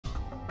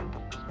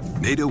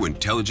NATO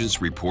intelligence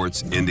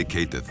reports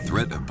indicate the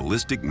threat of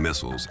ballistic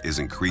missiles is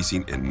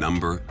increasing in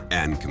number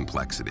and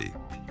complexity.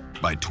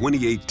 By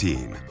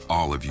 2018,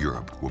 all of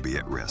Europe will be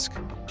at risk.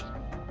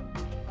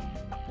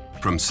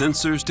 From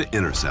sensors to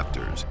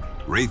interceptors,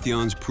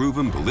 Raytheon's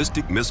proven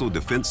ballistic missile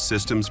defense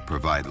systems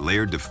provide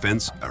layered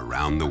defense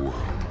around the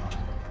world.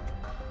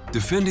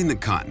 Defending the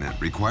continent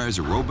requires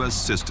a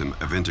robust system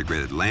of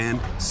integrated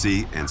land,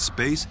 sea, and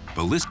space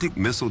ballistic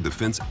missile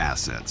defense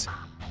assets.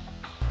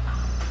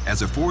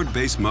 As a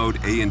forward-based mode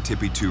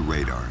ANTP-2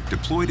 radar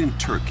deployed in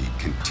Turkey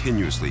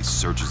continuously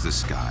searches the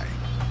sky,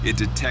 it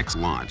detects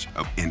launch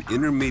of an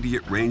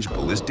intermediate-range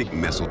ballistic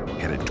missile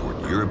headed toward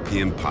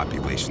European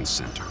population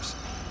centers.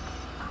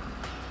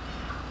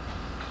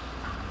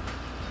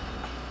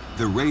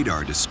 The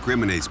radar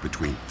discriminates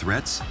between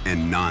threats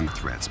and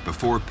non-threats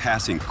before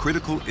passing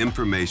critical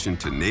information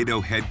to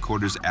NATO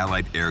Headquarters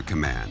Allied Air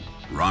Command,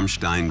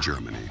 Ramstein,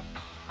 Germany.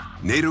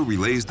 NATO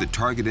relays the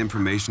target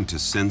information to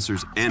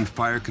sensors and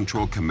fire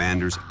control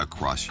commanders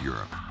across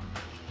Europe.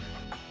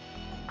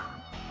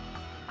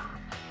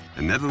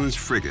 A Netherlands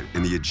frigate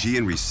in the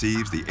Aegean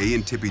receives the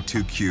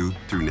ANTP-2Q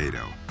through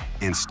NATO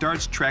and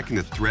starts tracking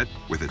the threat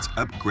with its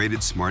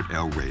upgraded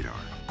SMART-L radar.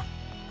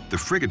 The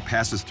frigate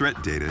passes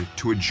threat data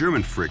to a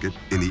German frigate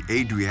in the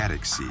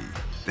Adriatic Sea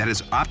that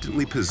is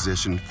optimally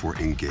positioned for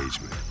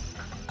engagement.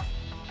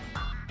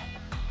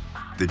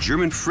 The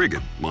German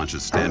frigate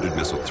launches Standard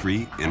Missile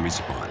 3 in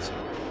response.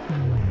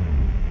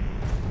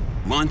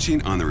 Launching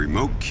on the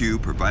remote queue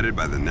provided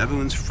by the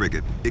Netherlands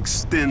frigate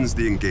extends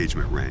the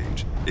engagement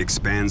range,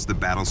 expands the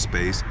battle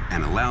space,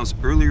 and allows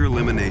earlier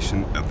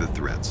elimination of the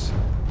threats.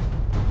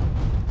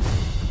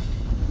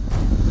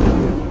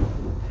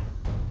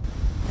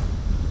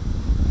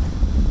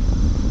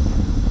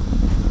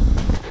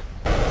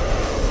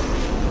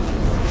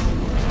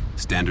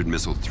 Standard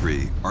Missile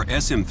 3, or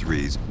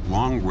SM-3's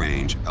long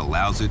range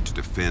allows it to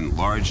defend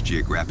large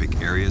geographic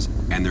areas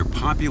and their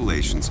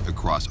populations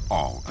across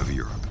all of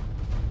Europe.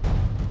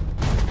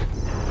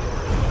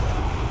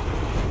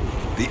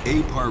 The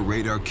APAR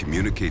radar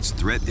communicates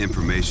threat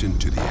information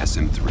to the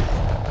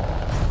SM-3.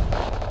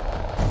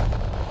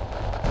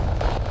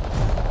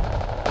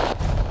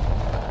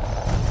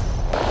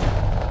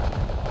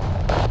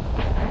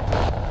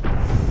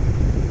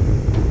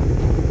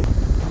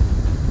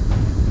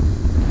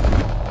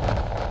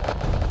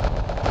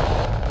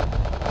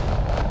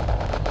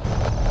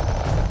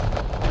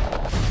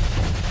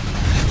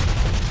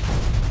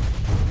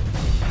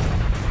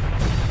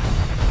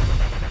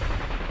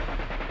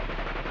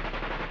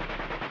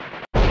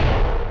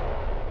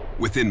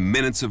 Within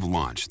minutes of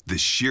launch, the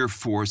sheer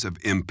force of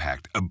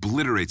impact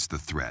obliterates the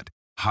threat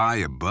high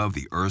above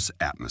the Earth's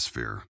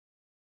atmosphere.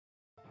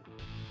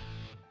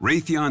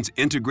 Raytheon's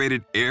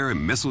integrated air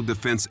and missile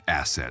defense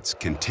assets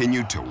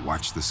continue to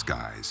watch the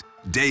skies,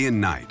 day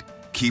and night,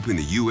 keeping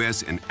the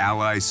U.S. and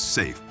allies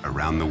safe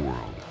around the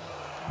world.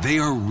 They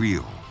are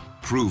real,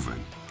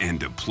 proven, and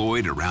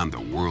deployed around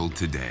the world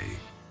today.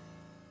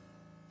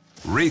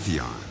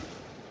 Raytheon,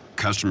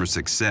 customer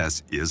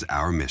success is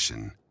our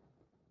mission.